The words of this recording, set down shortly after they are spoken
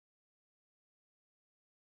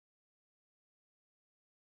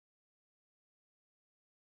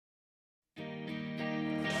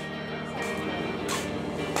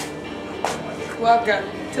Welcome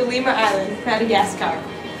to Lemur Island, Madagascar.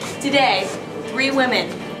 Today, 3 women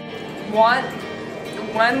want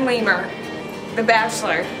one lemur, the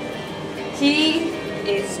Bachelor. He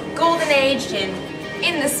is golden aged and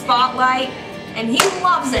in the spotlight, and he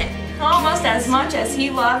loves it almost as much as he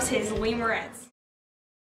loves his lemurettes.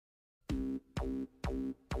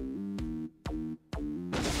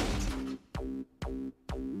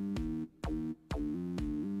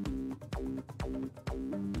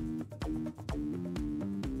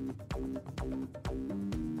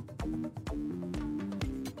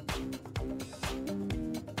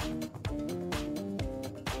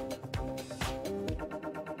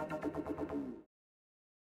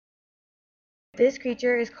 This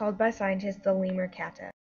creature is called by scientists the lemur kata.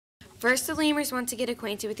 First, the lemurs want to get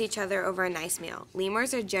acquainted with each other over a nice meal.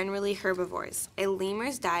 Lemurs are generally herbivores. A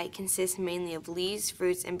lemur's diet consists mainly of leaves,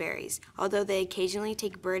 fruits, and berries, although they occasionally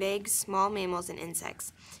take bird eggs, small mammals, and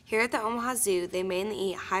insects. Here at the Omaha Zoo, they mainly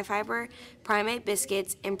eat high-fiber, primate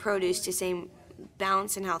biscuits, and produce to stay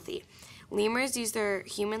balanced and healthy. Lemurs use their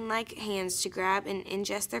human-like hands to grab and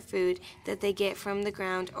ingest their food that they get from the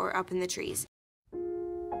ground or up in the trees.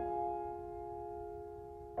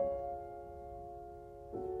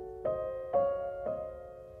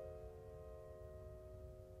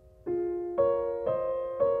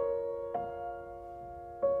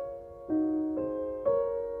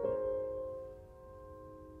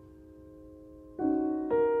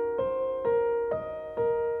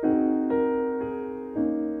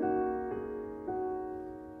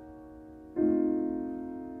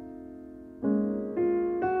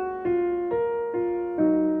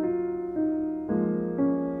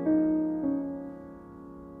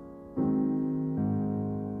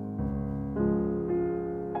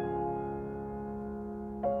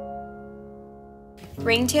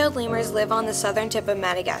 Ring-tailed lemurs live on the southern tip of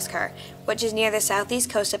Madagascar, which is near the southeast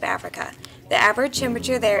coast of Africa. The average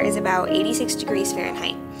temperature there is about 86 degrees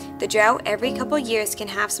Fahrenheit. The drought every couple years can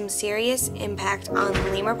have some serious impact on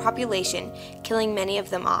the lemur population, killing many of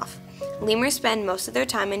them off. Lemurs spend most of their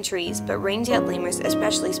time in trees, but ring-tailed lemurs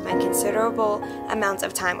especially spend considerable amounts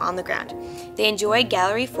of time on the ground. They enjoy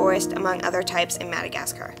gallery forest among other types in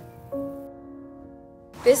Madagascar.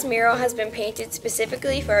 This mural has been painted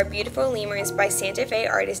specifically for our beautiful lemurs by Santa Fe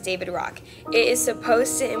artist David Rock. It is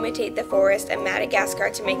supposed to imitate the forest of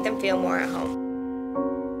Madagascar to make them feel more at home.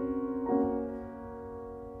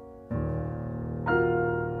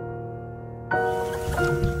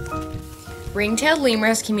 Ring-tailed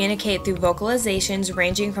lemurs communicate through vocalizations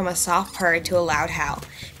ranging from a soft purr to a loud howl.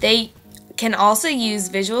 They can also use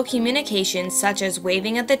visual communication such as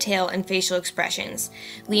waving of the tail and facial expressions.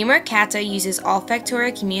 Lemur kata uses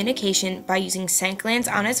olfactory communication by using scent glands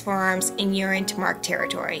on its forearms and urine to mark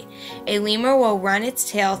territory. A lemur will run its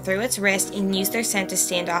tail through its wrist and use their scent to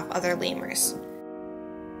stand off other lemurs.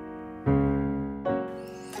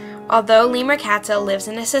 Although lemur kata lives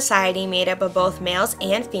in a society made up of both males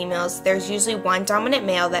and females, there's usually one dominant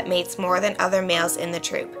male that mates more than other males in the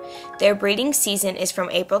troop. Their breeding season is from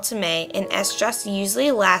April to May, and estrus usually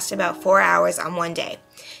lasts about 4 hours on one day.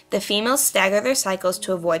 The females stagger their cycles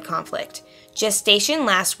to avoid conflict. Gestation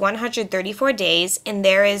lasts 134 days, and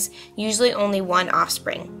there is usually only one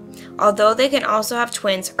offspring, although they can also have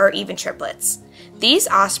twins or even triplets. These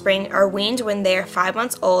offspring are weaned when they are 5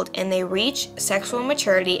 months old, and they reach sexual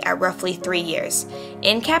maturity at roughly 3 years.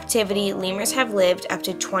 In captivity, lemurs have lived up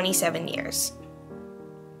to 27 years.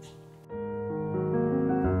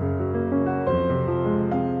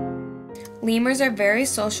 Lemurs are very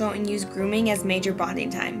social and use grooming as major bonding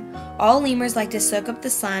time. All lemurs like to soak up the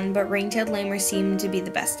sun, but ring-tailed lemurs seem to be the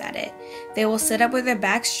best at it. They will sit up with their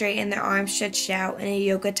backs straight and their arms stretched out in a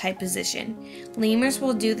yoga-type position. Lemurs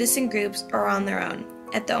will do this in groups or on their own.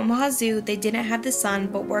 At the Omaha Zoo, they didn't have the sun,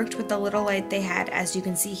 but worked with the little light they had, as you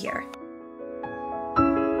can see here.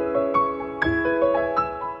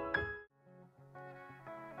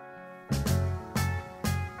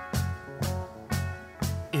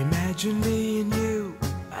 Imagine me and you,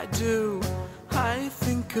 I do. I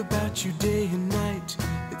think about you day and night.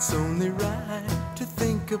 It's only right to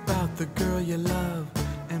think about the girl you love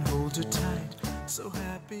and hold her tight. So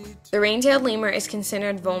happy. The ring-tailed lemur is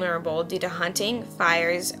considered vulnerable due to hunting,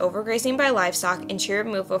 fires, overgrazing by livestock, and tree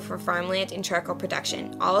removal for farmland and charcoal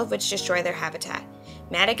production, all of which destroy their habitat.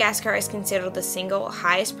 Madagascar is considered the single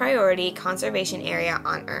highest priority conservation area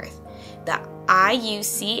on Earth. The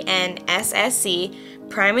IUCN-SSC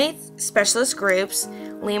Primate Specialist Groups,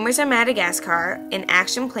 Lemurs of Madagascar, an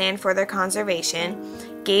action plan for their conservation,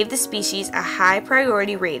 gave the species a high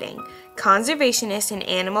priority rating. Conservationists and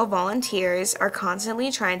animal volunteers are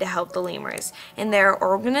constantly trying to help the lemurs, and there are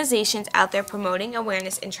organizations out there promoting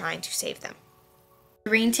awareness and trying to save them. The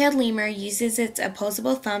ring-tailed lemur uses its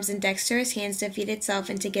opposable thumbs and dexterous hands to feed itself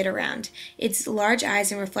and to get around. Its large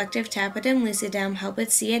eyes and reflective tapetum lucidum help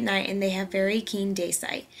it see at night, and they have very keen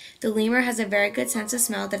daysight. The lemur has a very good sense of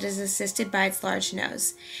smell that is assisted by its large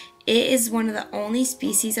nose. It is one of the only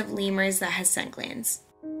species of lemurs that has scent glands.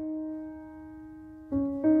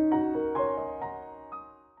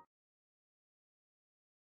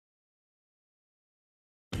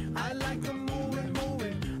 I like the moving,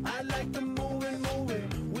 moving. I like the moving,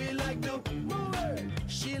 moving. We like the moving.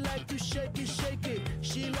 She like to shake it, shake it.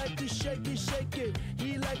 She like to shake it, shake it.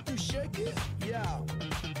 He like to shake it, yeah.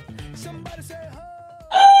 Somebody say, huh?